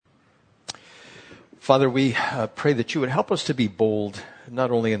Father, we pray that you would help us to be bold,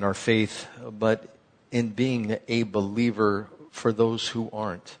 not only in our faith, but in being a believer for those who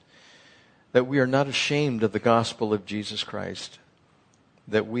aren't. That we are not ashamed of the gospel of Jesus Christ.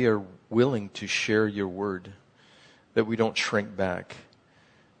 That we are willing to share your word. That we don't shrink back.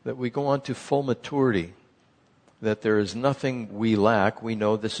 That we go on to full maturity. That there is nothing we lack. We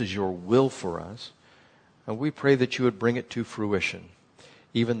know this is your will for us. And we pray that you would bring it to fruition.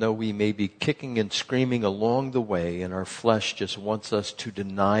 Even though we may be kicking and screaming along the way and our flesh just wants us to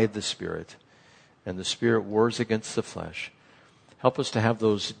deny the Spirit. And the Spirit wars against the flesh. Help us to have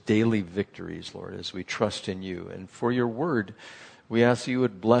those daily victories, Lord, as we trust in you. And for your word, we ask that you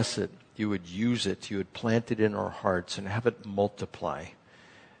would bless it, you would use it, you would plant it in our hearts and have it multiply.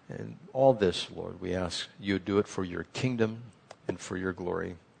 And all this, Lord, we ask you would do it for your kingdom and for your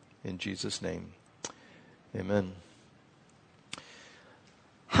glory. In Jesus' name, amen.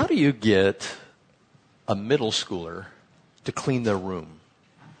 How do you get a middle schooler to clean their room?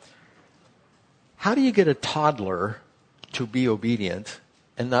 How do you get a toddler to be obedient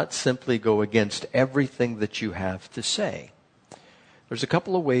and not simply go against everything that you have to say? There's a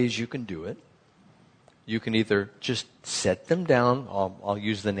couple of ways you can do it. You can either just set them down. I'll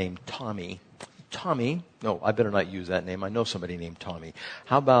use the name Tommy. Tommy. No, I better not use that name. I know somebody named Tommy.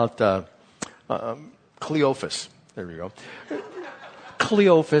 How about Cleophas? There we go.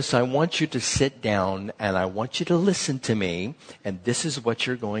 Cleophas, I want you to sit down and I want you to listen to me, and this is what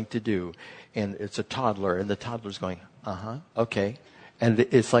you're going to do. And it's a toddler, and the toddler's going, okay. And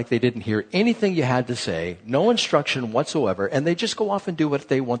it's like they didn't hear anything you had to say, no instruction whatsoever, and they just go off and do what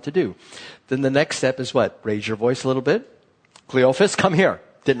they want to do. Then the next step is what? Raise your voice a little bit. Cleophas, come here.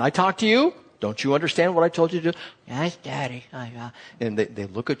 Didn't I talk to you? Don't you understand what I told you to do? Yes, Daddy. And they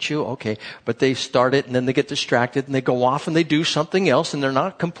look at you, okay. But they start it, and then they get distracted, and they go off, and they do something else, and they're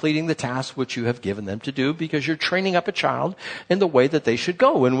not completing the task which you have given them to do, because you're training up a child in the way that they should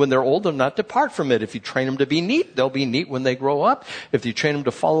go. And when they're old, they'll not depart from it. If you train them to be neat, they'll be neat when they grow up. If you train them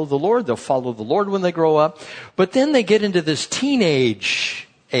to follow the Lord, they'll follow the Lord when they grow up. But then they get into this teenage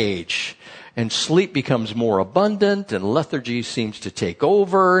age. And sleep becomes more abundant, and lethargy seems to take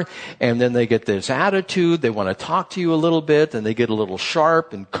over, and then they get this attitude, they want to talk to you a little bit, and they get a little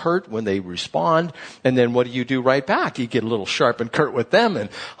sharp and curt when they respond, and then what do you do right back? You get a little sharp and curt with them, and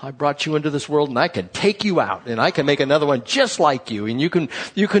I brought you into this world, and I can take you out, and I can make another one just like you, and you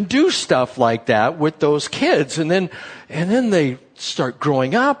can do stuff like that with those kids, and then they start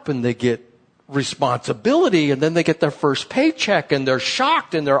growing up, and they get responsibility, and then they get their first paycheck, and they're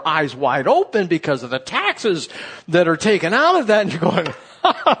shocked and their eyes wide open because of the taxes that are taken out of that, and you're going,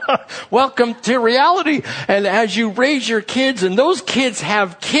 welcome to reality. And as you raise your kids and those kids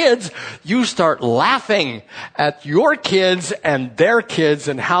have kids, you start laughing at your kids and their kids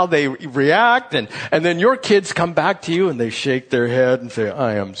and how they react, and then your kids come back to you and they shake their head and say,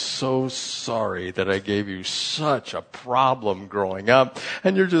 I am so sorry that I gave you such a problem growing up.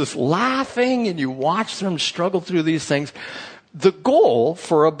 And you're just laughing and you watch them struggle through these things. The goal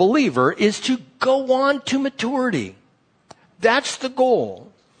for a believer is to go on to maturity. That's the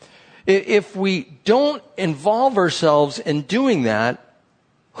goal. If we don't involve ourselves in doing that,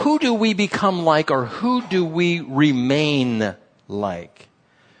 who do we become like, or who do we remain like?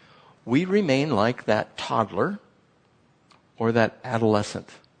 We remain like that toddler or that adolescent.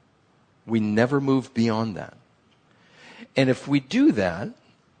 We never move beyond that. And if we do that,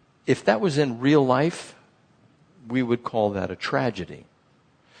 if that was in real life, we would call that a tragedy.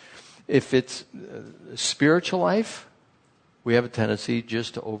 If it's spiritual life, we have a tendency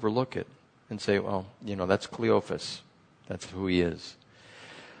just to overlook it and say, well, that's Cleophas. That's who he is.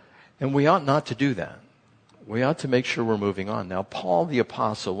 And we ought not to do that. We ought to make sure we're moving on. Now, Paul the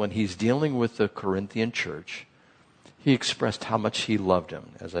Apostle, when he's dealing with the Corinthian church, he expressed how much he loved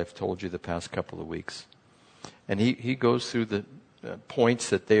him, as I've told you the past couple of weeks. And he goes through the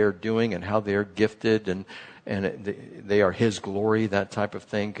points that they are doing and how they are gifted and they are his glory, that type of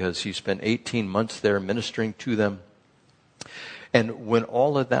thing, because he spent 18 months there ministering to them. And when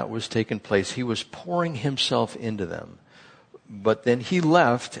all of that was taking place, he was pouring himself into them. But then he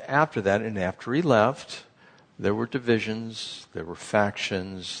left after that, and after he left, there were divisions, there were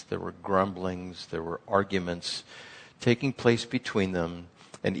factions, there were grumblings, there were arguments taking place between them,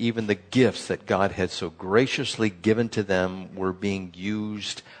 and even the gifts that God had so graciously given to them were being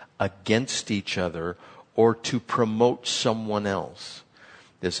used against each other or to promote someone else.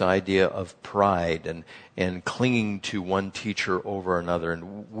 This idea of pride and clinging to one teacher over another.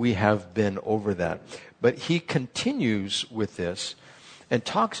 And we have been over that. But he continues with this and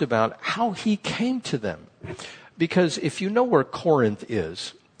talks about how he came to them. Because if you know where Corinth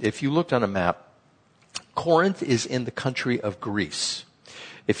is, if you looked on a map, Corinth is in the country of Greece.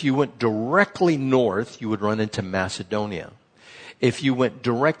 If you went directly north, you would run into Macedonia. If you went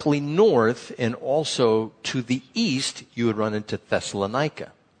directly north and also to the east, you would run into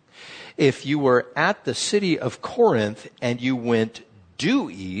Thessalonica. If you were at the city of Corinth and you went due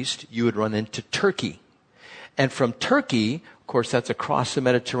east, you would run into Turkey. And from Turkey, of course, that's across the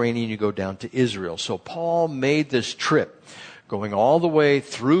Mediterranean, you go down to Israel. So Paul made this trip going all the way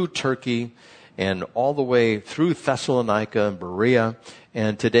through Turkey and all the way through Thessalonica and Berea.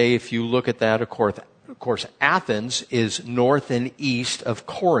 And today, if you look at that, of course, Athens is north and east of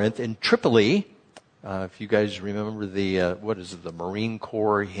Corinth, and Tripoli. If you guys remember the Marine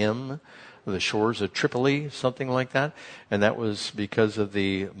Corps hymn, The Shores of Tripoli, something like that. And that was because of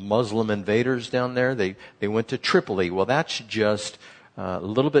the Muslim invaders down there. They went to Tripoli. Well, that's just a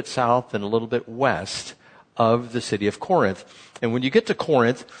little bit south and a little bit west of the city of Corinth. And when you get to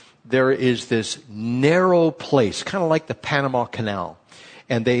Corinth, there is this narrow place, kind of like the Panama Canal.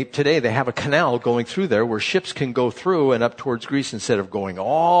 And today they have a canal going through there where ships can go through and up towards Greece instead of going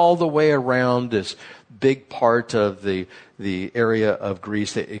all the way around this big part of the area of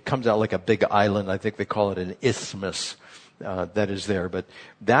Greece. It comes out like a big island. I think they call it an isthmus that is there. But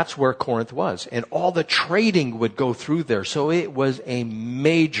that's where Corinth was. And all the trading would go through there. So it was a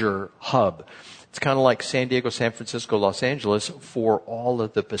major hub. It's kind of like San Diego, San Francisco, Los Angeles for all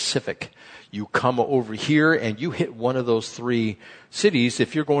of the Pacific. You come over here and you hit one of those three cities.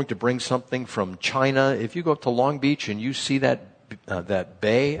 If you're going to bring something from China, if you go up to Long Beach and you see that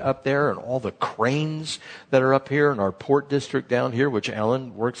bay up there and all the cranes that are up here in our port district down here, which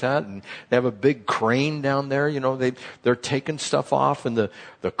Alan works at, and they have a big crane down there, they're taking stuff off, and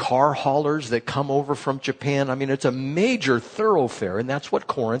the car haulers that come over from Japan. I mean, it's a major thoroughfare, and that's what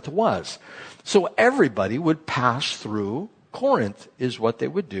Corinth was. So everybody would pass through Corinth is what they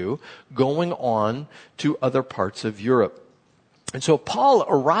would do, going on to other parts of Europe. And so Paul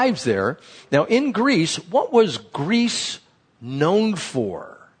arrives there. Now in Greece, what was Greece known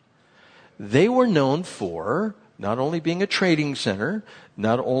for? They were known for not only being a trading center,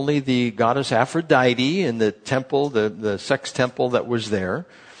 not only the goddess Aphrodite and the temple, the sex temple that was there,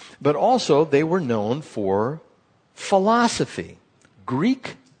 but also they were known for philosophy,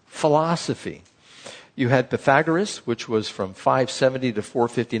 Greek philosophy. You had Pythagoras, which was from 570 to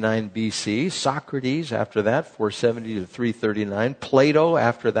 459 BC. Socrates after that, 470 to 339. Plato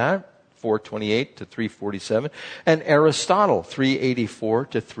after that, 428 to 347. And Aristotle, 384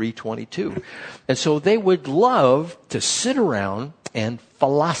 to 322. And so they would love to sit around and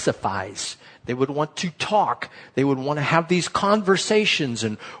philosophize. They would want to talk. They would want to have these conversations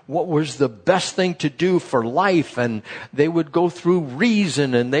and what was the best thing to do for life. And they would go through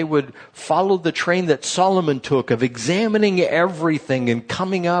reason and they would follow the train that Solomon took of examining everything and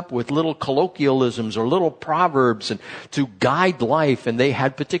coming up with little colloquialisms or little proverbs and to guide life. And they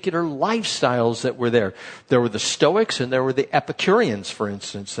had particular lifestyles that were there. There were the Stoics and there were the Epicureans, for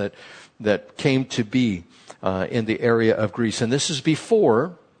instance, that came to be in the area of Greece. And this is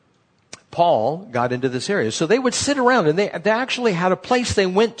before Paul got into this area. So they would sit around and they actually had a place they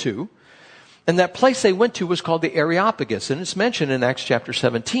went to. And that place they went to was called the Areopagus. And it's mentioned in Acts chapter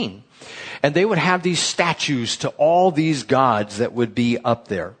 17. And they would have these statues to all these gods that would be up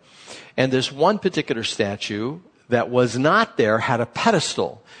there. And this one particular statue that was not there had a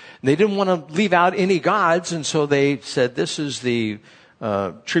pedestal. And they didn't want to leave out any gods. And so they said, this is the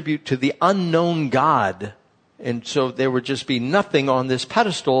tribute to the unknown God. And so there would just be nothing on this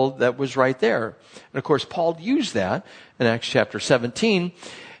pedestal that was right there. And of course, Paul used that in Acts chapter 17.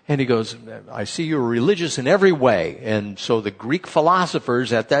 And he goes, I see you're religious in every way. And so the Greek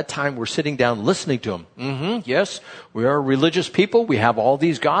philosophers at that time were sitting down listening to him. Yes, we are a religious people. We have all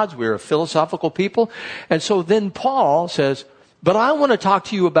these gods. We're a philosophical people. And so then Paul says, but I want to talk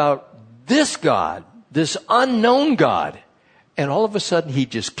to you about this God, this unknown God. And all of a sudden he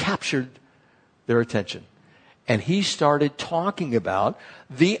just captured their attention. And he started talking about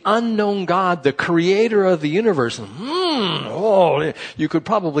the unknown God, the creator of the universe. You could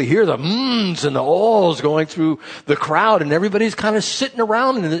probably hear the mms and the ohs going through the crowd, and everybody's kind of sitting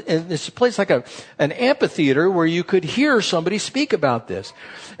around in this place like an amphitheater where you could hear somebody speak about this.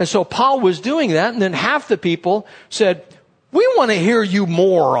 And so Paul was doing that, and then half the people said, we want to hear you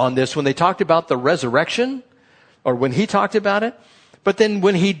more on this when they talked about the resurrection, or when he talked about it. But then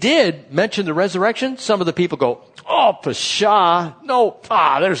when he did mention the resurrection, some of the people go, oh, pshaw, no,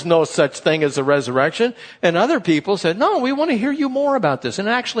 there's no such thing as a resurrection. And other people said, no, we want to hear you more about this. And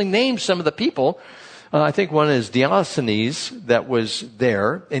actually named some of the people. I think one is Diogenes that was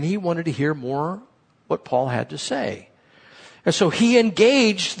there, and he wanted to hear more what Paul had to say. And so he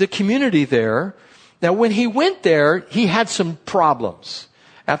engaged the community there Now, when he went there, he had some problems.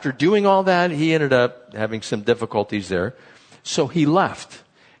 After doing all that, he ended up having some difficulties there. So he left,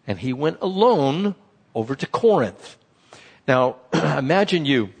 and he went alone over to Corinth. Now, imagine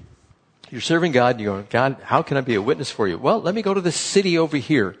you're serving God, and you're going, God, how can I be a witness for you? Well, let me go to the city over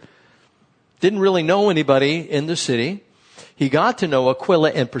here. Didn't really know anybody in the city. He got to know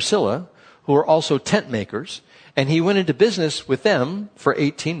Aquila and Priscilla, who were also tent makers, and he went into business with them for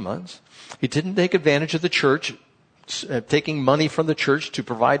 18 months. He didn't take advantage of the church, taking money from the church to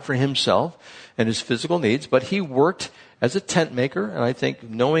provide for himself and his physical needs, but he worked as a tent maker, and I think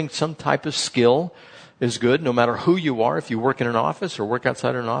knowing some type of skill is good, no matter who you are. If you work in an office or work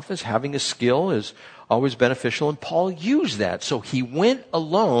outside an office, having a skill is always beneficial, and Paul used that. So he went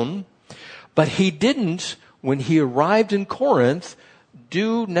alone, but he didn't, when he arrived in Corinth,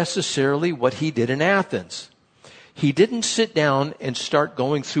 do necessarily what he did in Athens. He didn't sit down and start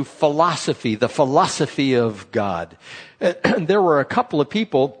going through philosophy, the philosophy of God. There were a couple of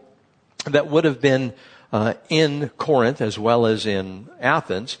people that would have been in Corinth as well as in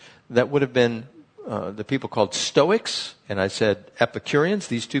Athens that would have been the people called Stoics, and I said Epicureans,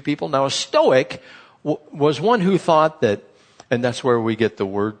 these two people. Now, a Stoic was one who thought that, and that's where we get the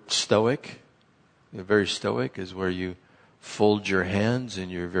word stoic. Very stoic is where you fold your hands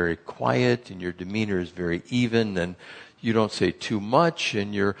and you're very quiet and your demeanor is very even and you don't say too much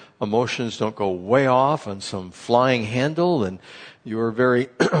and your emotions don't go way off on some flying handle and you're very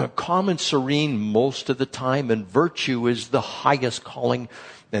calm and serene most of the time, and virtue is the highest calling,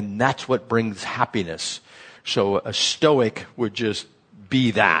 and that's what brings happiness. So a Stoic would just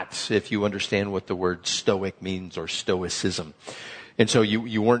be that, if you understand what the word Stoic means, or Stoicism. And so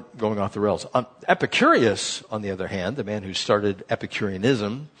you weren't going off the rails. Epicurus, on the other hand, the man who started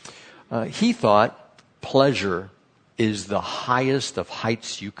Epicureanism, he thought pleasure is the highest of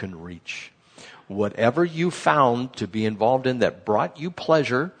heights you can reach. Whatever you found to be involved in that brought you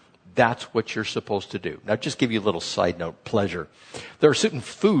pleasure, that's what you're supposed to do. Now, just give you a little side note, pleasure. There are certain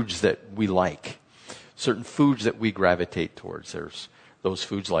foods that we like, certain foods that we gravitate towards. There's those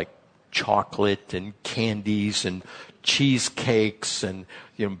foods like chocolate and candies and cheesecakes and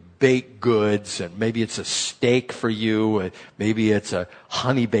baked goods, and maybe it's a steak for you, and maybe it's a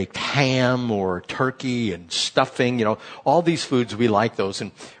honey baked ham or turkey and stuffing. All these foods, we like those.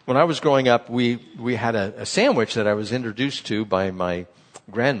 And when I was growing up, we had a sandwich that I was introduced to by my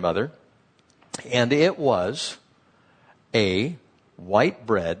grandmother, and it was a white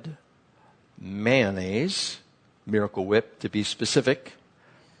bread, mayonnaise, Miracle Whip to be specific,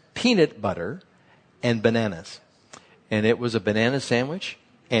 peanut butter, and bananas. And it was a banana sandwich,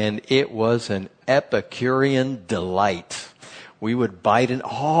 and it was an Epicurean delight. We would bite it.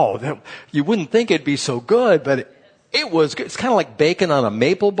 You wouldn't think it'd be so good, but it was good. It's kind of like bacon on a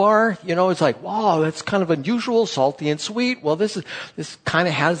maple bar. It's like, wow, that's kind of unusual, salty and sweet. Well, this kind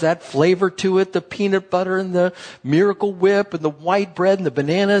of has that flavor to it, the peanut butter and the Miracle Whip and the white bread and the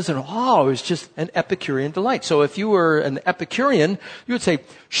bananas. And it was just an Epicurean delight. So if you were an Epicurean, you would say,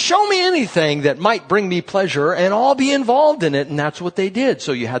 show me anything that might bring me pleasure and I'll be involved in it. And that's what they did.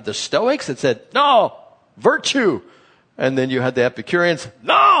 So you had the Stoics that said, no, virtue. And then you had the Epicureans,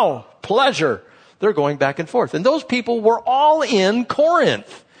 no, pleasure. They're going back and forth. And those people were all in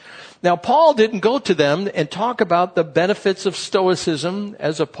Corinth. Now, Paul didn't go to them and talk about the benefits of Stoicism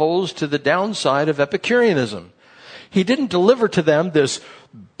as opposed to the downside of Epicureanism. He didn't deliver to them this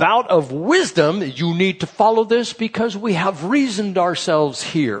bout of wisdom. You need to follow this because we have reasoned ourselves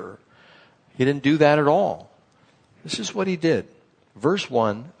here. He didn't do that at all. This is what he did. Verse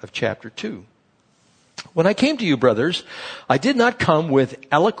 1 of chapter 2. When I came to you, brothers, I did not come with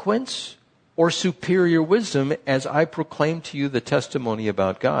eloquence or superior wisdom as I proclaimed to you the testimony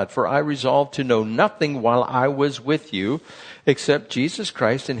about God. For I resolved to know nothing while I was with you except Jesus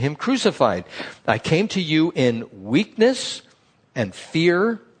Christ and Him crucified. I came to you in weakness and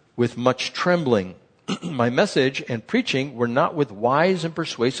fear with much trembling. My message and preaching were not with wise and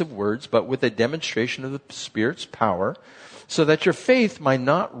persuasive words, but with a demonstration of the Spirit's power, so that your faith might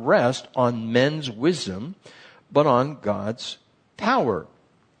not rest on men's wisdom, but on God's power.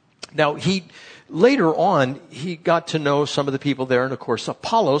 Now, later on, he got to know some of the people there. And of course,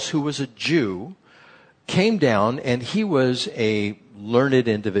 Apollos, who was a Jew, came down, and he was a learned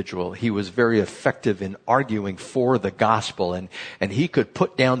individual. He was very effective in arguing for the gospel, and he could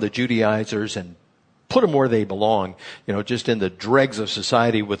put down the Judaizers and put them where they belong, just in the dregs of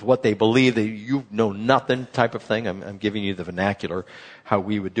society with what they believe, that you know nothing type of thing. I'm giving you the vernacular, how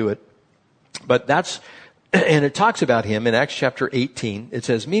we would do it. But and it talks about him in Acts chapter 18. It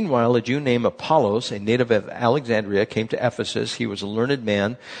says, meanwhile, a Jew named Apollos, a native of Alexandria, came to Ephesus. He was a learned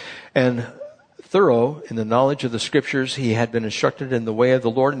man, and thorough in the knowledge of the Scriptures. He had been instructed in the way of the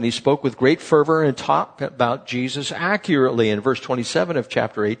Lord, and he spoke with great fervor and talked about Jesus accurately. In verse 27 of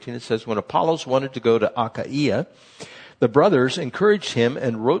chapter 18, it says, when Apollos wanted to go to Achaia, the brothers encouraged him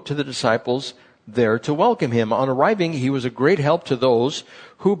and wrote to the disciples there to welcome him. On arriving, he was a great help to those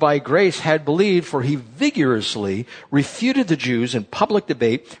who by grace had believed, for he vigorously refuted the Jews in public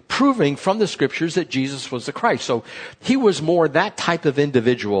debate, proving from the Scriptures that Jesus was the Christ. So he was more that type of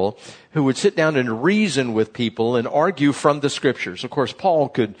individual who would sit down and reason with people and argue from the Scriptures. Of course, Paul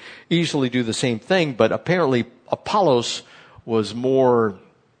could easily do the same thing, but apparently Apollos was more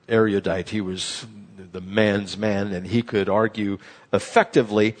erudite. He was the man's man, and he could argue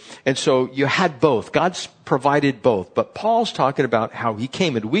effectively. And so you had both. God's provided both. But Paul's talking about how he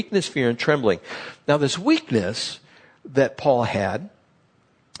came in weakness, fear, and trembling. Now, this weakness that Paul had,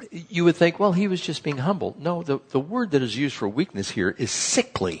 you would think, well, he was just being humble. No, the word that is used for weakness here is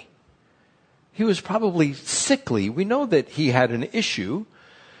sickly. He was probably sickly. We know that he had an issue,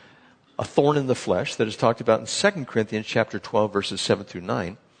 a thorn in the flesh, that is talked about in 2 Corinthians chapter 12, verses 7 through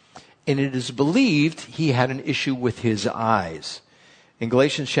 9. And it is believed he had an issue with his eyes. In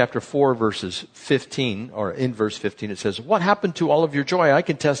Galatians chapter 4, verses 15, or in verse 15, it says, what happened to all of your joy? I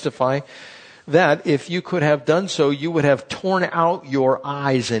can testify that if you could have done so, you would have torn out your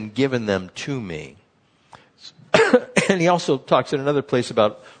eyes and given them to me. And he also talks in another place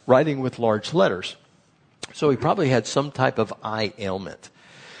about writing with large letters. So he probably had some type of eye ailment.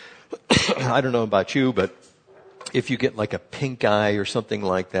 I don't know about you, but if you get like a pink eye or something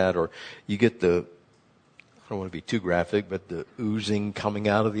like that, or you get the, I don't want to be too graphic, but the oozing coming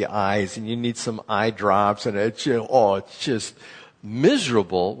out of the eyes, and you need some eye drops, and it's just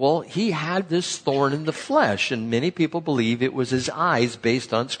miserable. Well, he had this thorn in the flesh, and many people believe it was his eyes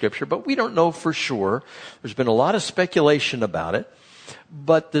based on Scripture, but we don't know for sure. There's been a lot of speculation about it.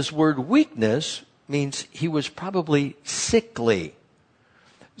 But this word weakness means he was probably sickly.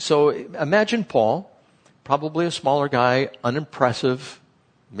 So imagine Paul, probably a smaller guy, unimpressive,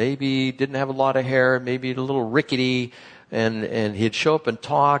 maybe didn't have a lot of hair, maybe a little rickety, and he'd show up and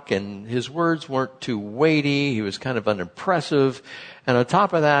talk, and his words weren't too weighty. He was kind of unimpressive. And on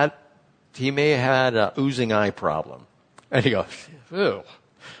top of that, he may have had an oozing eye problem. And he goes, ew,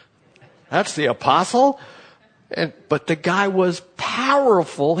 that's the apostle? But the guy was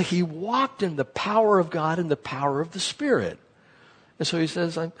powerful. He walked in the power of God and the power of the Spirit. And so he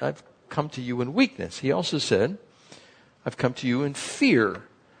says, I've come to you in weakness. He also said, I've come to you in fear.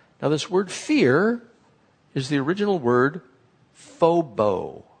 Now this word fear is the original word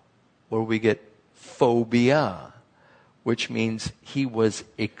phobo, where we get phobia, which means he was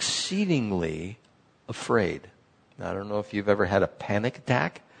exceedingly afraid. Now, I don't know if you've ever had a panic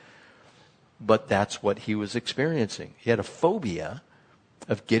attack, but that's what he was experiencing. He had a phobia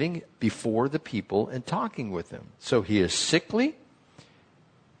of getting before the people and talking with them. So he is sickly.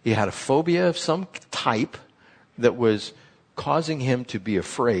 He had a phobia of some type that was causing him to be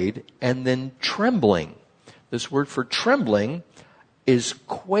afraid, and then trembling. This word for trembling is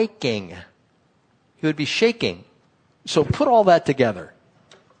quaking. He would be shaking. So put all that together.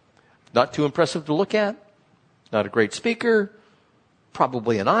 Not too impressive to look at. Not a great speaker.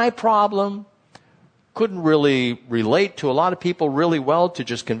 Probably an eye problem. Couldn't really relate to a lot of people really well to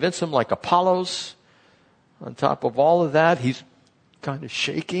just convince them, like Apollos. On top of all of that, he's kind of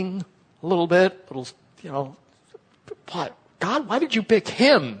shaking a little bit. God, why did you pick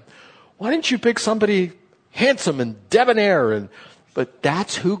him? Why didn't you pick somebody handsome and debonair? But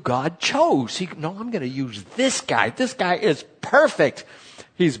that's who God chose. I'm going to use this guy. This guy is perfect.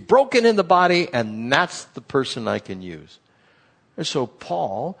 He's broken in the body, and that's the person I can use. And so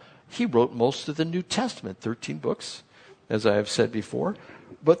Paul, he wrote most of the New Testament, 13 books, as I have said before.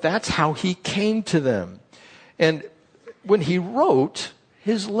 But that's how he came to them. And when he wrote,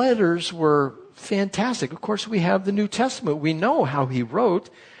 his letters were fantastic. Of course, we have the New Testament. We know how he wrote.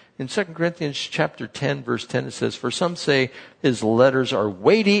 In 2 Corinthians chapter 10, verse 10, it says, for some say his letters are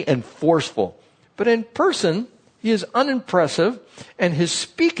weighty and forceful, but in person he is unimpressive, and his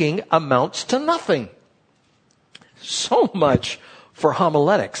speaking amounts to nothing. So much for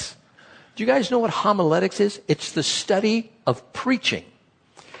homiletics. Do you guys know what homiletics is? It's the study of preaching.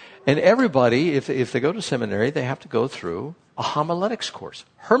 And everybody, if they go to seminary, they have to go through a homiletics course.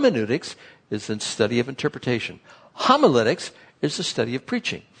 Hermeneutics is the study of interpretation. Homiletics is the study of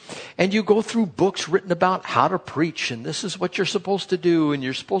preaching. And you go through books written about how to preach, and this is what you're supposed to do, and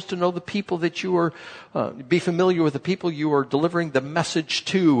you're supposed to know the people that you are, be familiar with the people you are delivering the message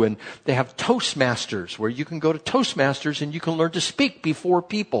to, and they have Toastmasters, where you can go to Toastmasters and you can learn to speak before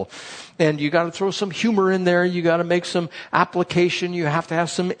people. And you got to throw some humor in there, you got to make some application, you have to have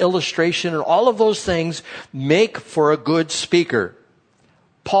some illustration, and all of those things make for a good speaker.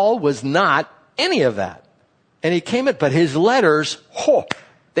 Paul was not any of that. And he came but his letters,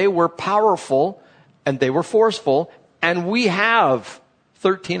 they were powerful and they were forceful, and we have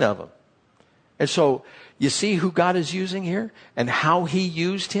 13 of them. And so you see who God is using here and how he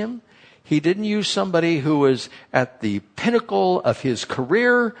used him. He didn't use somebody who was at the pinnacle of his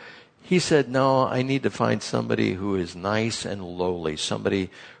career. He said, no, I need to find somebody who is nice and lowly,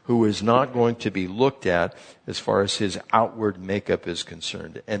 somebody who is not going to be looked at as far as his outward makeup is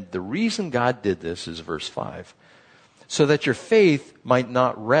concerned. And the reason God did this is verse 5. So that your faith might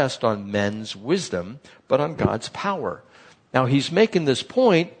not rest on men's wisdom, but on God's power. Now, he's making this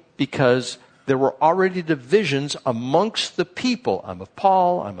point because there were already divisions amongst the people. I'm of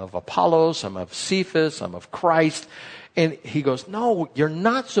Paul, I'm of Apollos, I'm of Cephas, I'm of Christ. And he goes, no, you're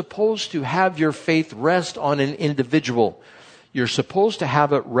not supposed to have your faith rest on an individual. You're supposed to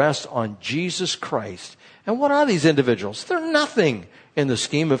have it rest on Jesus Christ. And what are these individuals? They're nothing in the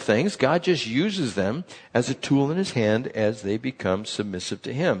scheme of things. God just uses them as a tool in his hand as they become submissive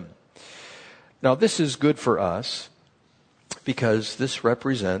to him. Now, this is good for us because this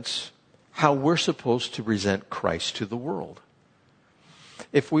represents how we're supposed to present Christ to the world.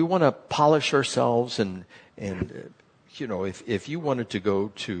 If we want to polish ourselves and if you wanted to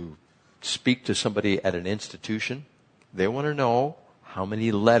go to speak to somebody at an institution, they want to know how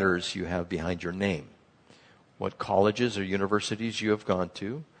many letters you have behind your name, what colleges or universities you have gone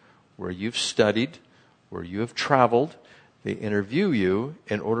to, where you've studied, where you have traveled. They interview you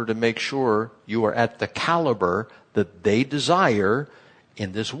in order to make sure you are at the caliber that they desire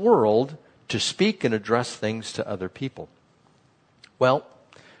in this world to speak and address things to other people. Well,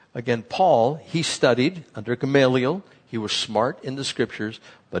 again, Paul, he studied under Gamaliel. He was smart in the scriptures,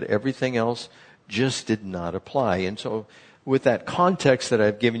 but everything else just did not apply. And so with that context that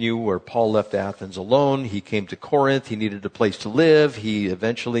I've given you where Paul left Athens alone, he came to Corinth, he needed a place to live, he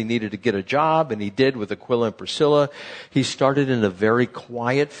eventually needed to get a job, and he did with Aquila and Priscilla. He started in a very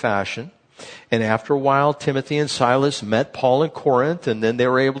quiet fashion. And after a while, Timothy and Silas met Paul in Corinth, and then they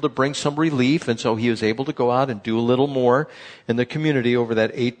were able to bring some relief, and so he was able to go out and do a little more in the community over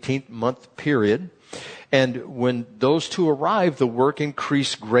that 18-month period. And when those two arrived, the work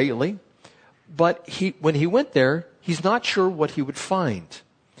increased greatly. But when he went there, he's not sure what he would find.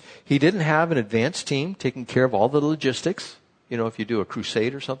 He didn't have an advanced team taking care of all the logistics. You know, if you do a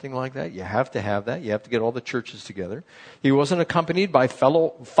crusade or something like that, you have to have that. You have to get all the churches together. He wasn't accompanied by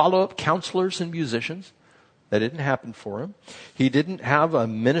follow-up counselors and musicians. That didn't happen for him. He didn't have a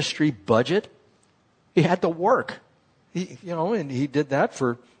ministry budget. He had to work. And he did that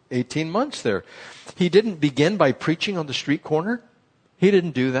for 18 months there. He didn't begin by preaching on the street corner. He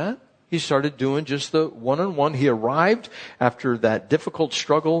didn't do that. He started doing just the one-on-one. He arrived after that difficult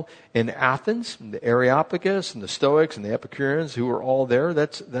struggle in Athens, and the Areopagus and the Stoics and the Epicureans who were all there.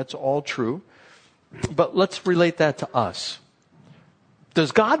 That's all true. But let's relate that to us.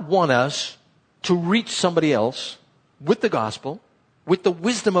 Does God want us to reach somebody else with the gospel, with the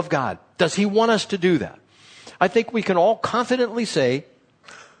wisdom of God? Does he want us to do that? I think we can all confidently say,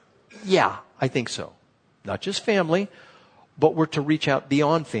 yeah, I think so. Not just family, but we're to reach out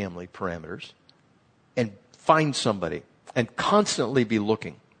beyond family parameters and find somebody and constantly be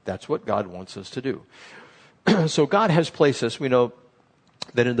looking. That's what God wants us to do. So God has placed us. We know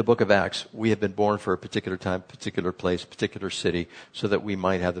that in the book of Acts, we have been born for a particular time, particular place, particular city, so that we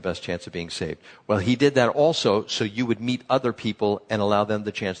might have the best chance of being saved. Well, he did that also so you would meet other people and allow them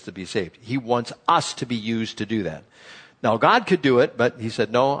the chance to be saved. He wants us to be used to do that. Now, God could do it, but he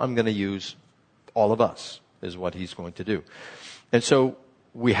said, no, I'm going to use all of us. Is what he's going to do. And so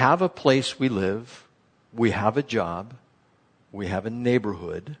we have a place we live, we have a job, we have a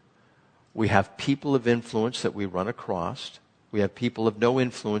neighborhood, we have people of influence that we run across, we have people of no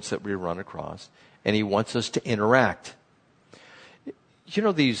influence that we run across, and he wants us to interact. You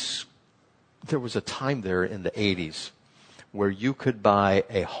know, there was a time there in the 80s where you could buy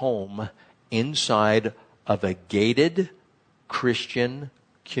a home inside of a gated Christian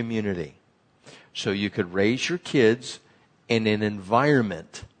community. So you could raise your kids in an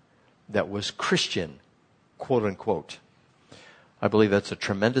environment that was Christian, quote unquote. I believe that's a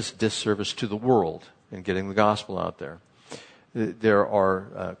tremendous disservice to the world in getting the gospel out there. There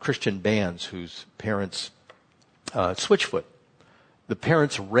are Christian bands whose parents, Switchfoot, The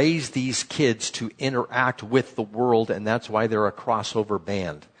parents raise these kids to interact with the world, and that's why they're a crossover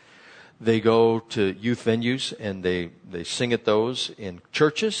band. They go to youth venues, and they sing at those in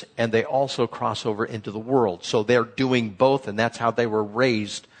churches, and they also cross over into the world. So they're doing both, and that's how they were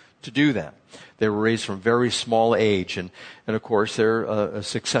raised to do that. They were raised from very small age, and of course they're a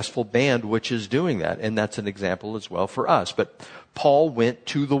successful band which is doing that, and that's an example as well for us. But Paul went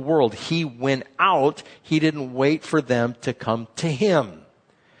to the world. He went out. He didn't wait for them to come to him.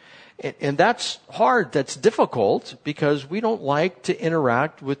 And that's hard. That's difficult because we don't like to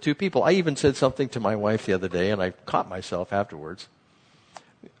interact with two people. I even said something to my wife the other day, and I caught myself afterwards.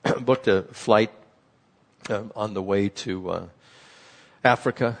 Booked a flight on the way to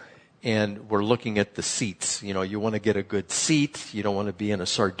Africa, and we're looking at the seats. You know, you want to get a good seat. You don't want to be in a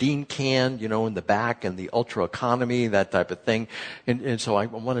sardine can, you know, in the back and the ultra economy, that type of thing. And so I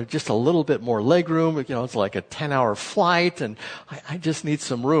wanted just a little bit more leg room. You know, it's like a 10-hour flight, and I just need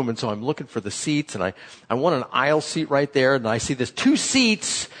some room. And so I'm looking for the seats, and I want an aisle seat right there. And I see there's 2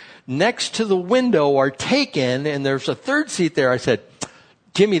 seats next to the window are taken, and there's a 3rd seat there. I said,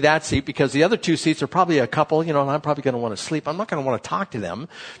 give me that seat, because the other 2 seats are probably a couple, you know, and I'm probably going to want to sleep. I'm not going to want to talk to them,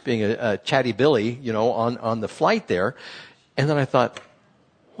 being a chatty Billy, you know, on the flight there. And then I thought,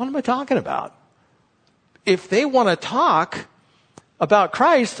 what am I talking about? If they want to talk about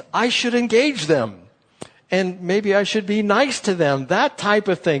Christ, I should engage them. And maybe I should be nice to them, that type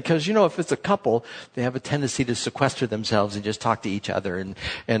of thing. Because, you know, if it's a couple, they have a tendency to sequester themselves and just talk to each other.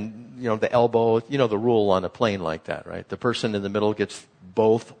 And you know, the elbow, you know, the rule on a plane like that, right? The person in the middle gets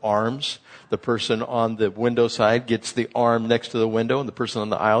both arms. The person on the window side gets the arm next to the window, and the person on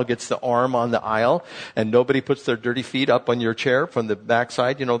the aisle gets the arm on the aisle. And nobody puts their dirty feet up on your chair from the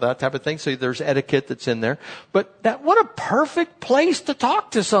backside, you know, that type of thing. So there's etiquette that's in there. But what a perfect place to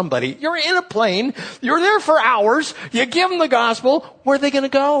talk to somebody. You're in a plane. You're there for hours. You give them the gospel. Where are they going to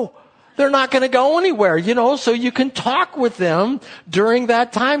go? They're not going to go anywhere, you know, so you can talk with them during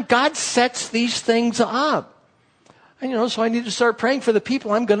that time. God sets these things up. And, you know, so I need to start praying for the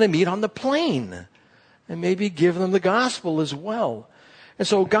people I'm going to meet on the plane and maybe give them the gospel as well. And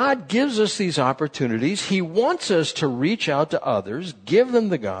so God gives us these opportunities. He wants us to reach out to others, give them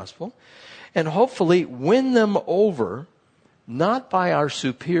the gospel, and hopefully win them over, not by our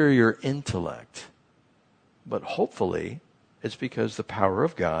superior intellect, but hopefully it's because the power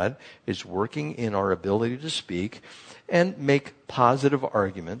of God is working in our ability to speak and make positive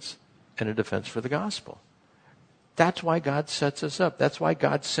arguments in a defense for the gospel. That's why God sets us up. That's why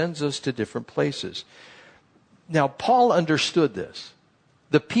God sends us to different places. Now, Paul understood this.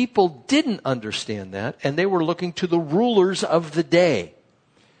 The people didn't understand that, and they were looking to the rulers of the day.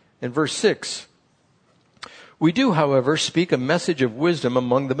 In verse 6, we do, however, speak a message of wisdom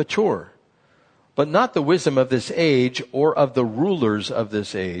among the mature, but not the wisdom of this age or of the rulers of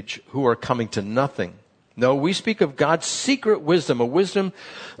this age who are coming to nothing. No, we speak of God's secret wisdom, a wisdom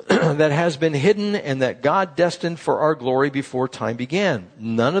that has been hidden and that God destined for our glory before time began.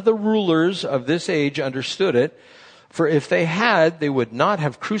 None of the rulers of this age understood it, for if they had, they would not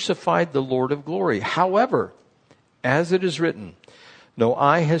have crucified the Lord of glory. However, as it is written, no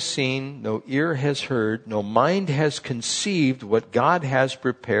eye has seen, no ear has heard, no mind has conceived what God has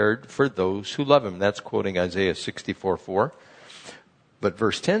prepared for those who love him. That's quoting Isaiah 64:4. But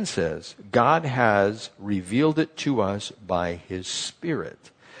verse 10 says, God has revealed it to us by his Spirit.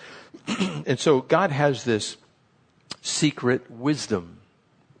 And so God has this secret wisdom.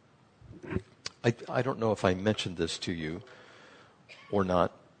 I don't know if I mentioned this to you or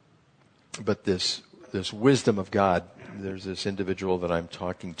not, but this wisdom of God, there's this individual that I'm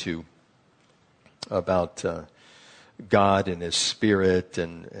talking to about God and his Spirit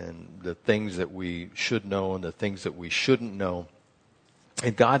and the things that we should know and the things that we shouldn't know.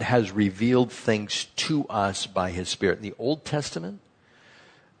 And God has revealed things to us by his Spirit. In the Old Testament,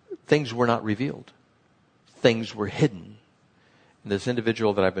 things were not revealed. Things were hidden. And this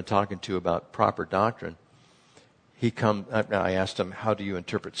individual that I've been talking to about proper doctrine, I asked him, how do you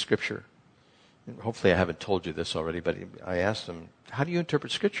interpret Scripture? And hopefully I haven't told you this already, but I asked him, how do you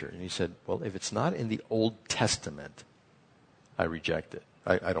interpret Scripture? And he said, well, if it's not in the Old Testament, I reject it.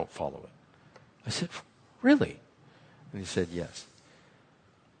 I don't follow it. I said, really? And he said, yes.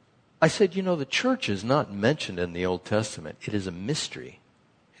 I said, you know, the church is not mentioned in the Old Testament. It is a mystery.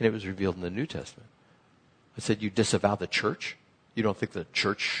 And it was revealed in the New Testament. I said, you disavow the church? You don't think the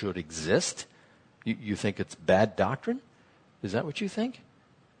church should exist? You think it's bad doctrine? Is that what you think?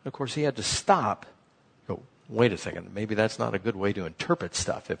 Of course, he had to stop. Go, wait a second. Maybe that's not a good way to interpret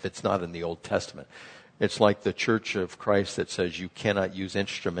stuff if it's not in the Old Testament. It's like the Church of Christ that says you cannot use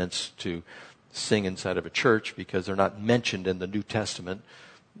instruments to sing inside of a church because they're not mentioned in the New Testament.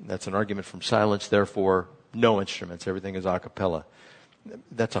 That's an argument from silence, therefore no instruments. Everything is a cappella.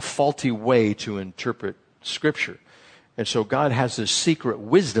 That's a faulty way to interpret Scripture. And so God has this secret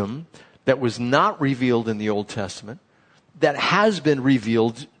wisdom that was not revealed in the Old Testament that has been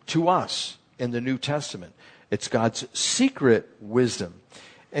revealed to us in the New Testament. It's God's secret wisdom.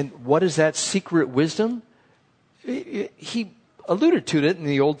 And what is that secret wisdom? He alluded to it in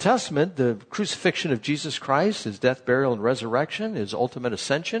the Old Testament, the crucifixion of Jesus Christ, his death, burial, and resurrection, his ultimate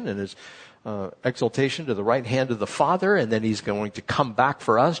ascension, and his exaltation to the right hand of the Father, and then he's going to come back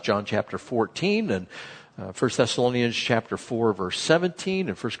for us, John chapter 14, and 1 Thessalonians chapter 4, verse 17,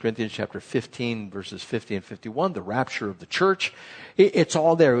 and 1 Corinthians chapter 15, verses 50 and 51, the rapture of the church. It's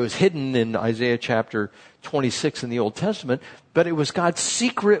all there. It was hidden in Isaiah chapter 26 in the Old Testament, but it was God's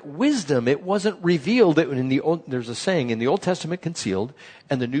secret wisdom. It wasn't revealed. There's a saying, in the Old Testament concealed,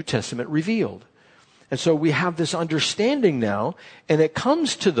 and the New Testament revealed. And so we have this understanding now, and it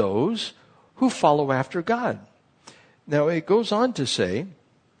comes to those who follow after God. Now, it goes on to say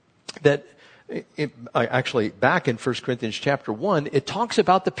that actually, back in 1 Corinthians chapter 1, it talks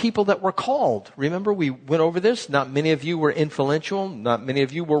about the people that were called. Remember, we went over this. Not many of you were influential. Not many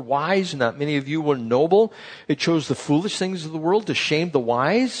of you were wise. Not many of you were noble. It chose the foolish things of the world to shame the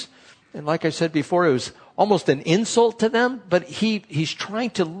wise. And like I said before, it was almost an insult to them. But he's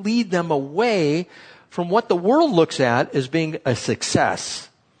trying to lead them away from what the world looks at as being a success.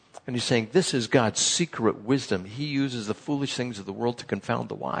 And he's saying, this is God's secret wisdom. He uses the foolish things of the world to confound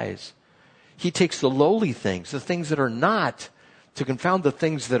the wise. He takes the lowly things, the things that are not, to confound the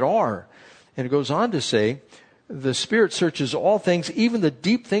things that are. And it goes on to say, the Spirit searches all things, even the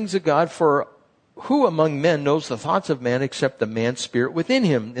deep things of God, for who among men knows the thoughts of man except the man's spirit within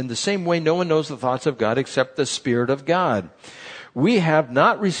him? In the same way, no one knows the thoughts of God except the Spirit of God. We have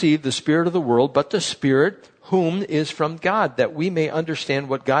not received the spirit of the world, but the Spirit whom is from God, that we may understand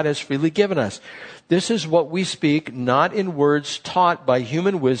what God has freely given us. This is what we speak, not in words taught by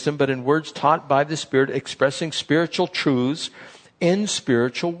human wisdom, but in words taught by the Spirit, expressing spiritual truths in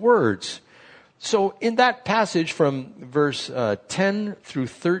spiritual words. So in that passage from verse 10 through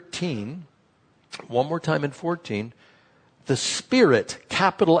 13, one more time in 14, the Spirit,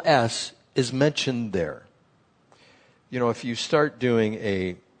 capital S, is mentioned there. You know, if you start doing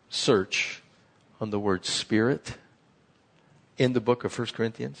a search on the word Spirit in the book of 1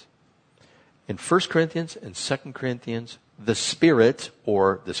 Corinthians, in 1 Corinthians and 2 Corinthians, the Spirit,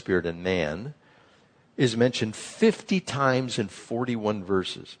 or the Spirit in man, is mentioned 50 times in 41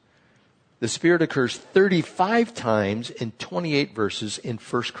 verses. The Spirit occurs 35 times in 28 verses in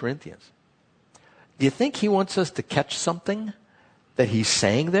 1 Corinthians. Do you think he wants us to catch something that he's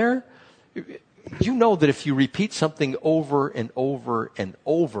saying there? You know that if you repeat something over and over and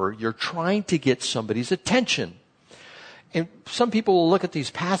over, you're trying to get somebody's attention. And some people will look at these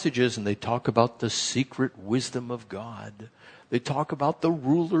passages and they talk about the secret wisdom of God. They talk about the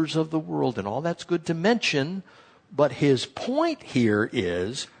rulers of the world, and all that's good to mention. But his point here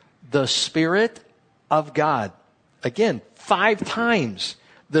is the Spirit of God. Again, 5 times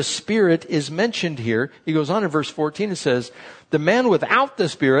the Spirit is mentioned here. He goes on in verse 14 and says, the man without the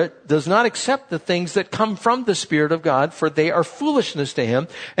Spirit does not accept the things that come from the Spirit of God, for they are foolishness to him,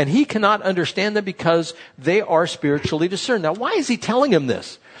 and he cannot understand them because they are spiritually discerned. Now, why is he telling him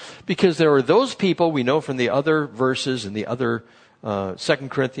this? Because there are those people, we know from the other verses and the other 2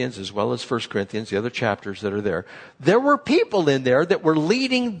 Corinthians as well as 1 Corinthians, the other chapters that are there. There were people in there that were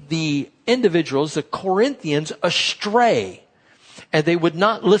leading the individuals, the Corinthians, astray. And they would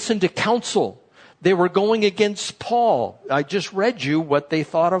not listen to counsel. They were going against Paul. I just read you what they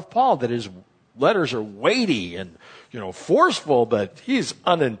thought of Paul, that his letters are weighty and, forceful, but he's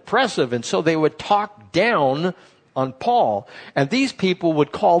unimpressive. And so they would talk down on Paul. And these people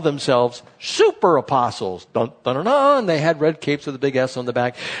would call themselves super apostles. Dun, dun, dun, dun, and they had red capes with a big S on the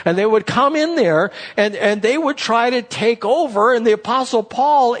back. And they would come in there and they would try to take over. And the apostle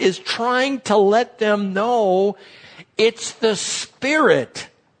Paul is trying to let them know it's the Spirit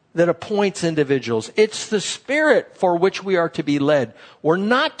that appoints individuals. It's the Spirit for which we are to be led. We're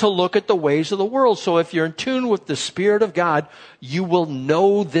not to look at the ways of the world. So if you're in tune with the Spirit of God, you will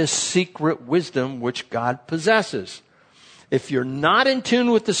know this secret wisdom which God possesses. If you're not in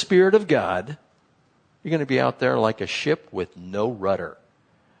tune with the Spirit of God, you're going to be out there like a ship with no rudder.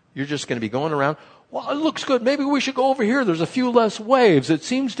 You're just going to be going around. Well, it looks good. Maybe we should go over here. There's a few less waves. It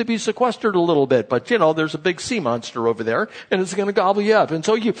seems to be sequestered a little bit, but there's a big sea monster over there and it's going to gobble you up. And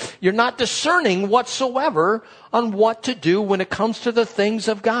so you're not discerning whatsoever on what to do when it comes to the things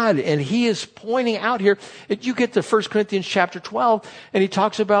of God. And he is pointing out here, you get to 1 Corinthians chapter 12 and he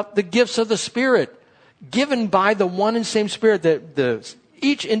talks about the gifts of the Spirit given by the one and same Spirit. That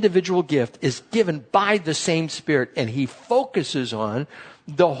each individual gift is given by the same Spirit, and he focuses on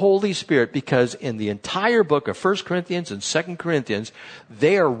the Holy Spirit, because in the entire book of 1 Corinthians and 2 Corinthians,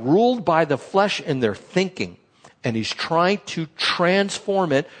 they are ruled by the flesh in their thinking. And he's trying to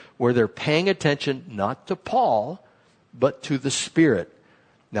transform it where they're paying attention not to Paul, but to the Spirit.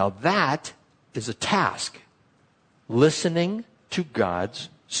 Now that is a task. Listening to God's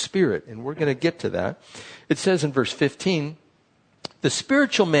Spirit. And we're going to get to that. It says in verse 15, the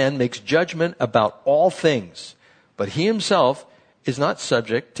spiritual man makes judgment about all things, but he himself is not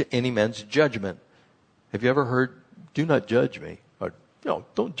subject to any man's judgment. Have you ever heard, do not judge me? Or,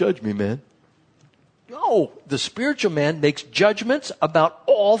 don't judge me, man. No, the spiritual man makes judgments about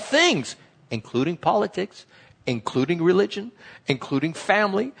all things, including politics, including religion, including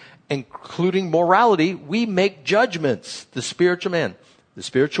family, including morality. We make judgments, the spiritual man, the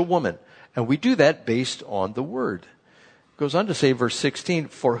spiritual woman. And we do that based on the Word. Goes on to say, verse 16,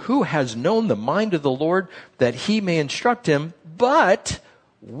 for who has known the mind of the Lord that he may instruct him? But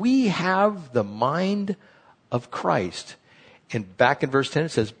we have the mind of Christ. And back in verse 10 it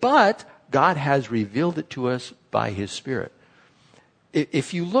says, but God has revealed it to us by his Spirit.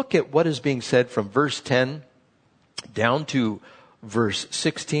 If you look at what is being said from verse 10 down to verse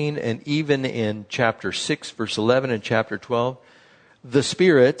 16, and even in chapter 6, verse 11 and chapter 12, the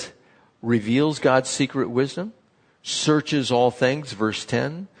Spirit reveals God's secret wisdom, searches all things, verse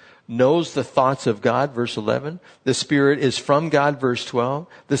 10, knows the thoughts of God, verse 11. The Spirit is from God, verse 12.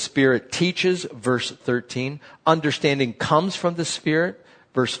 The Spirit teaches, verse 13. Understanding comes from the Spirit,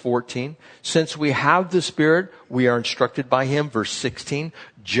 verse 14. Since we have the Spirit, we are instructed by him, verse 16.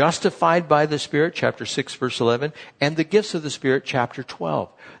 Justified by the Spirit, chapter 6, verse 11. And the gifts of the Spirit, chapter 12.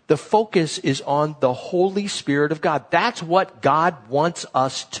 The focus is on the Holy Spirit of God. That's what God wants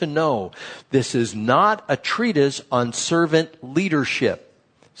us to know. This is not a treatise on servant leadership.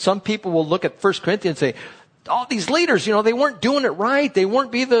 Some people will look at 1 Corinthians and say, all these leaders, they weren't doing it right. They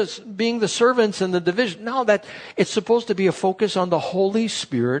weren't being the servants in the division. No, it's supposed to be a focus on the Holy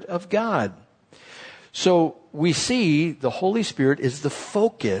Spirit of God. So we see the Holy Spirit is the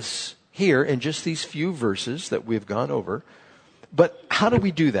focus here in just these few verses that we've gone over. But how do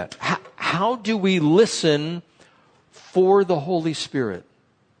we do that? How do we listen for the Holy Spirit?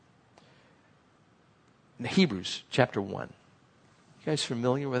 In Hebrews chapter 1. You guys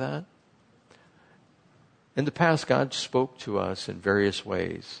familiar with that? In the past, God spoke to us in various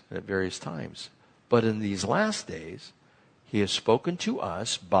ways and at various times. But in these last days, he has spoken to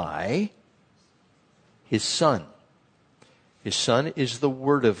us by his Son. His Son is the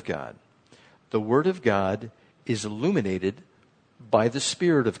Word of God. The Word of God is illuminated by the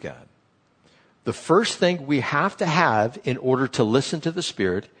Spirit of God. The first thing we have to have in order to listen to the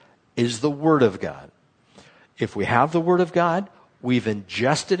Spirit is the Word of God. If we have the Word of God, we've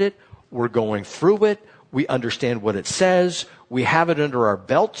ingested it, we're going through it, we understand what it says, we have it under our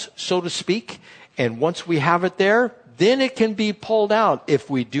belt, so to speak, and once we have it there, then it can be pulled out. If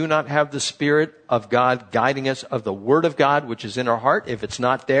we do not have the Spirit of God guiding us, of the Word of God, which is in our heart, if it's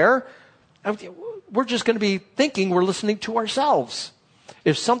not there, we're just going to be thinking we're listening to ourselves.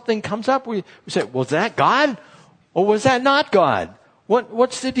 If something comes up, we say, was that God? Or was that not God?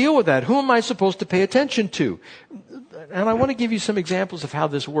 What's the deal with that? Who am I supposed to pay attention to? And I want to give you some examples of how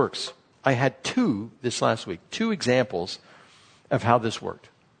this works. I had this last week, 2 examples of how this worked.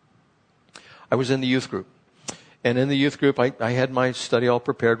 I was in the youth group. And in the youth group, I had my study all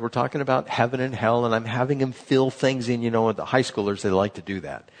prepared. We're talking about heaven and hell, and I'm having them fill things in. The high schoolers, they like to do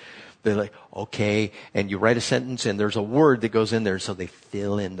that. They're like, okay, and you write a sentence and there's a word that goes in there, so they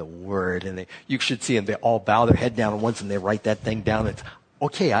fill in the word, and you should see them, they all bow their head down at once and they write that thing down. It's,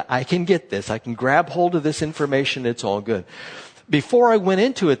 okay, I can get this. I can grab hold of this information. It's all good. Before I went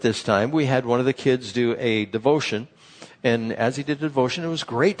into it this time, we had one of the kids do a devotion, and as he did a devotion, it was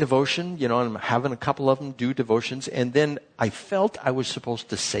great devotion, and I'm having a couple of them do devotions, and then I felt I was supposed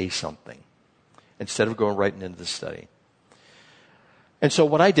to say something instead of going right into the study. And so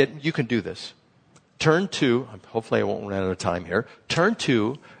what I did, you can do this. Turn to, hopefully I won't run out of time here, turn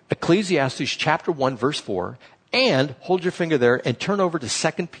to Ecclesiastes chapter 1, verse 4, and hold your finger there and turn over to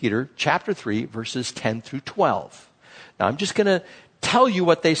 2 Peter chapter 3, verses 10 through 12. Now I'm just going to tell you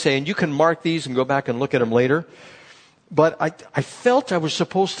what they say, and you can mark these and go back and look at them later. But I felt I was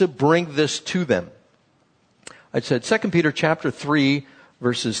supposed to bring this to them. I said 2 Peter chapter 3,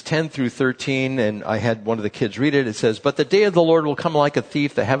 verses 10 through 13, and I had one of the kids read it. It says, "But the day of the Lord will come like a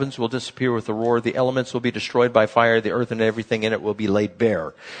thief. The heavens will disappear with a roar. The elements will be destroyed by fire. The earth and everything in it will be laid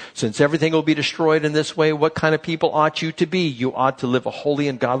bare. Since everything will be destroyed in this way, what kind of people ought you to be? You ought to live a holy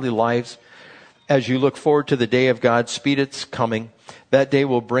and godly lives as you look forward to the day of God's speed. It's coming. That day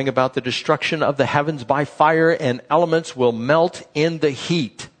will bring about the destruction of the heavens by fire, and elements will melt in the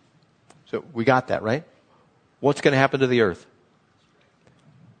heat." So we got that, right? What's going to happen to the earth?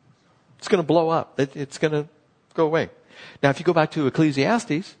 It's going to blow up. It's going to go away. Now, if you go back to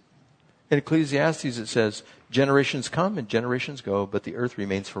Ecclesiastes, in Ecclesiastes it says, generations come and generations go, but the earth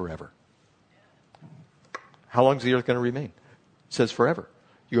remains forever. How long is the earth going to remain? It says forever.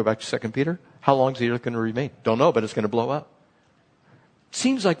 You go back to 2 Peter, how long is the earth going to remain? Don't know, but it's going to blow up.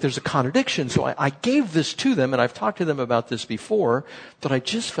 Seems like there's a contradiction, so I gave this to them, and I've talked to them about this before, but I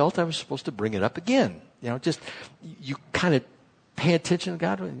just felt I was supposed to bring it up again. You kind of pay attention to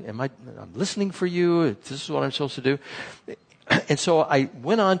God. I'm listening for you. This is what I'm supposed to do. And so I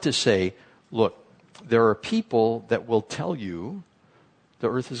went on to say, look, there are people that will tell you the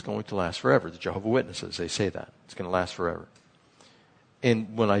earth is going to last forever. The Jehovah's Witnesses, they say that. It's going to last forever.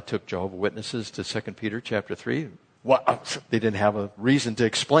 And when I took Jehovah's Witnesses to 2 Peter chapter 3, they didn't have a reason to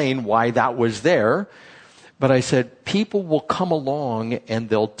explain why that was there. But I said, people will come along and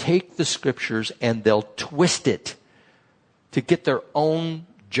they'll take the scriptures and they'll twist it to get their own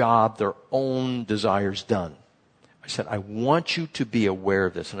job, their own desires done. I said, I want you to be aware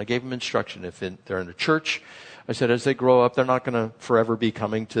of this. And I gave them instruction. If they're in a church, I said, as they grow up, they're not going to forever be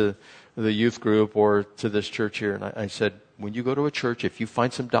coming to the youth group or to this church here. And I said, when you go to a church, if you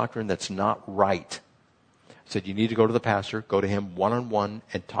find some doctrine that's not right, I said, you need to go to the pastor, go to him one-on-one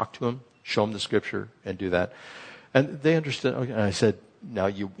and talk to him, show him the scripture and do that. And they understood. Okay. And I said, now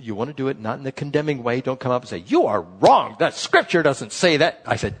you want to do it not in a condemning way. Don't come up and say, you are wrong. That scripture doesn't say that.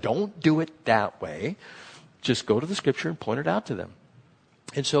 I said, don't do it that way. Just go to the scripture and point it out to them.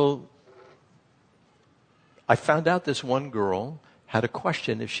 And so I found out this one girl had a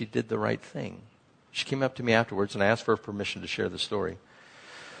question if she did the right thing. She came up to me afterwards and I asked for permission to share the story.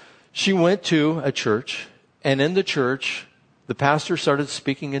 She went to a church, and in the church, the pastor started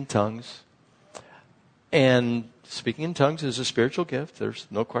speaking in tongues. And speaking in tongues is a spiritual gift. There's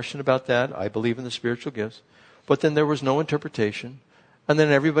no question about that. I believe in the spiritual gifts. But then there was no interpretation. And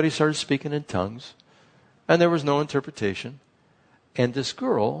then everybody started speaking in tongues. And there was no interpretation. And this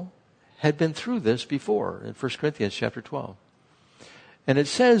girl had been through this before in 1 Corinthians chapter 12. And it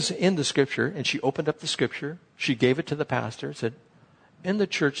says in the scripture, and she opened up the scripture, she gave it to the pastor, and said, in the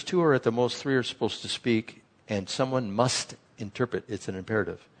church, 2 or at the most 3 are supposed to speak, and someone must interpret. It's an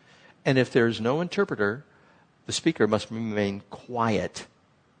imperative. And if there is no interpreter, the speaker must remain quiet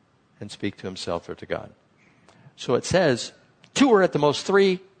and speak to himself or to God. So it says, 2 or at the most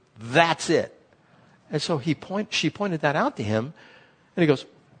 3, that's it. And so she pointed that out to him, and he goes,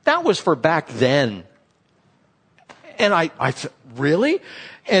 that was for back then. And I said, really?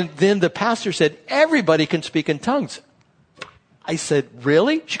 And then the pastor said, everybody can speak in tongues. I said,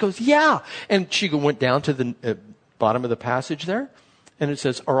 really? She goes, yeah. And she went down to the bottom of the passage there, and it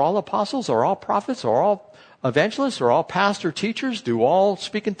says, are all apostles, are all prophets, are all evangelists, are all pastor teachers, do all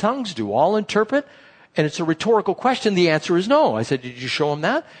speak in tongues, do all interpret? And it's a rhetorical question. The answer is no. I said, did you show him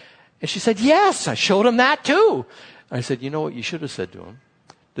that? And she said, yes, I showed him that too. I said, you know what you should have said to him?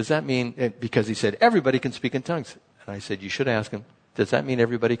 Does that mean, because he said, everybody can speak in tongues. And I said, you should ask him, does that mean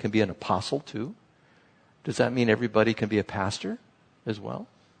everybody can be an apostle too? Does that mean everybody can be a pastor as well?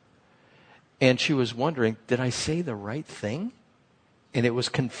 And she was wondering, did I say the right thing? And it was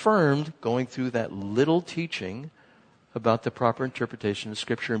confirmed going through that little teaching about the proper interpretation of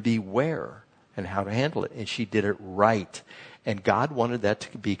Scripture and beware and how to handle it. And she did it right. And God wanted that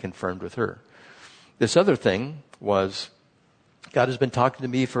to be confirmed with her. This other thing was, God has been talking to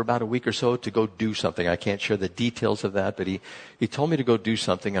me for about a week or so to go do something. I can't share the details of that, but he told me to go do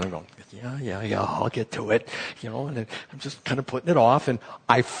something, and I'm going, yeah, I'll get to it. And I'm just kind of putting it off, and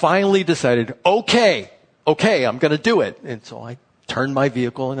I finally decided, okay, I'm going to do it. And so I turned my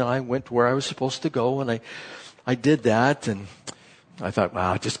vehicle, and I went to where I was supposed to go, and I did that, and I thought,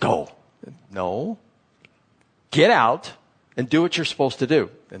 wow, just go. No. Get out and do what you're supposed to do.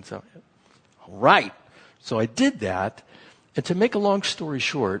 And so, all right. So I did that. And to make a long story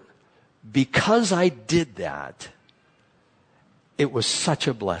short, because I did that, it was such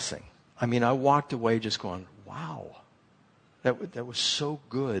a blessing. I mean, I walked away just going, wow, that was so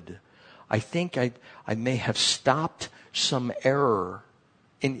good. I think I may have stopped some error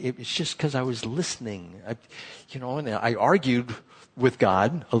And it's just because I was listening. And I argued with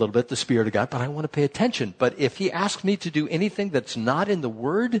God a little bit, the Spirit of God, but I want to pay attention. But if he asks me to do anything that's not in the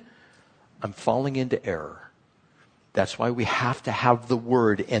Word, I'm falling into error. That's why we have to have the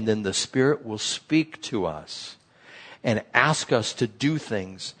Word, and then the Spirit will speak to us and ask us to do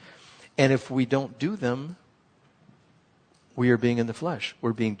things. And if we don't do them, we are being in the flesh.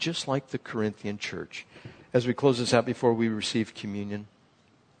 We're being just like the Corinthian church. As we close this out before we receive communion,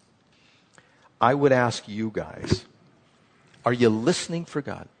 I would ask you guys, are you listening for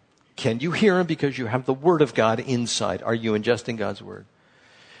God? Can you hear him because you have the Word of God inside? Are you ingesting God's Word?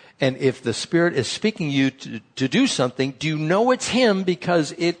 And if the Spirit is speaking you to do something, do you know it's him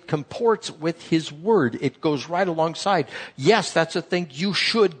because it comports with his Word? It goes right alongside. Yes, that's a thing you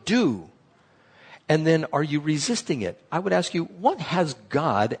should do. And then are you resisting it? I would ask you, what has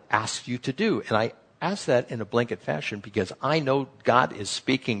God asked you to do? And I ask that in a blanket fashion because I know God is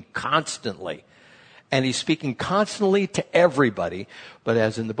speaking constantly. And he's speaking constantly to everybody. But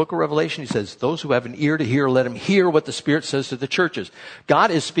as in the book of Revelation, he says, those who have an ear to hear, let him hear what the Spirit says to the churches.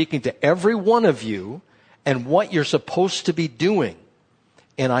 God is speaking to every one of you and what you're supposed to be doing.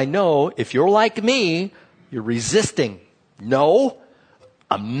 And I know if you're like me, you're resisting. No,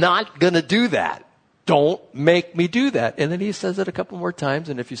 I'm not going to do that. Don't make me do that. And then he says it a couple more times.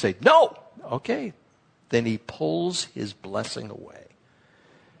 And if you say, no, okay, then he pulls his blessing away.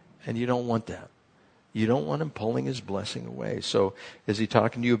 And you don't want that. You don't want him pulling his blessing away. So is he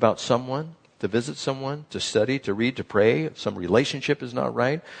talking to you about someone, to visit someone, to study, to read, to pray? If some relationship is not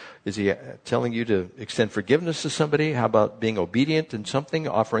right, is he telling you to extend forgiveness to somebody? How about being obedient in something,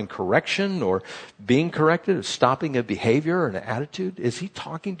 offering correction or being corrected, or stopping a behavior or an attitude? Is he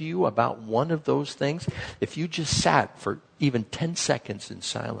talking to you about one of those things? If you just sat for even 10 seconds in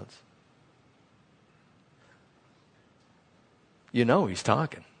silence, you know he's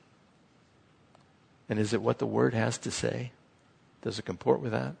talking. And is it what the Word has to say? Does it comport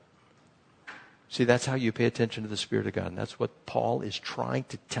with that? See, that's how you pay attention to the Spirit of God. And that's what Paul is trying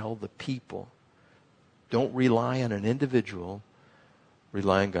to tell the people. Don't rely on an individual.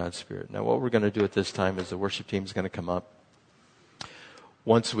 Rely on God's Spirit. Now, what we're going to do at this time is the worship team is going to come up.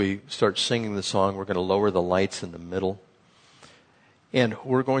 Once we start singing the song, we're going to lower the lights in the middle. And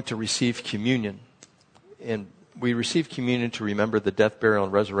we're going to receive communion. And we receive communion to remember the death, burial,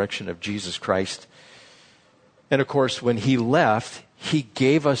 and resurrection of Jesus Christ. And of course, when he left, he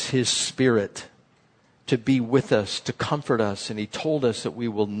gave us his Spirit to be with us, to comfort us. And he told us that we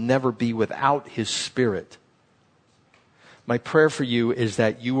will never be without his Spirit. My prayer for you is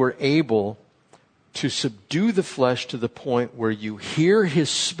that you are able to subdue the flesh to the point where you hear his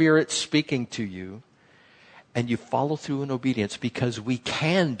Spirit speaking to you and you follow through in obedience, because we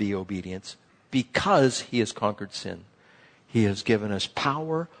can be obedient because he has conquered sin. He has given us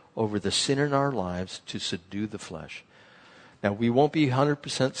power over the sin in our lives to subdue the flesh. Now, we won't be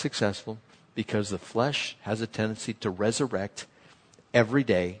 100% successful because the flesh has a tendency to resurrect every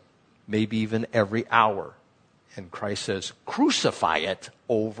day, maybe even every hour. And Christ says, crucify it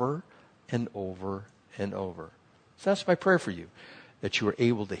over and over and over. So that's my prayer for you, that you are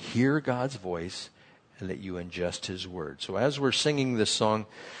able to hear God's voice and that you ingest his word. So as we're singing this song,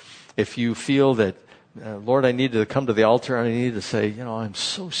 if you feel that, Lord, I need to come to the altar and I need to say, I'm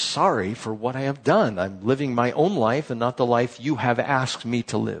so sorry for what I have done. I'm living my own life and not the life you have asked me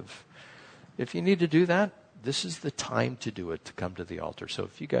to live. If you need to do that, this is the time to do it, to come to the altar. So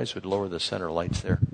if you guys would lower the center lights there.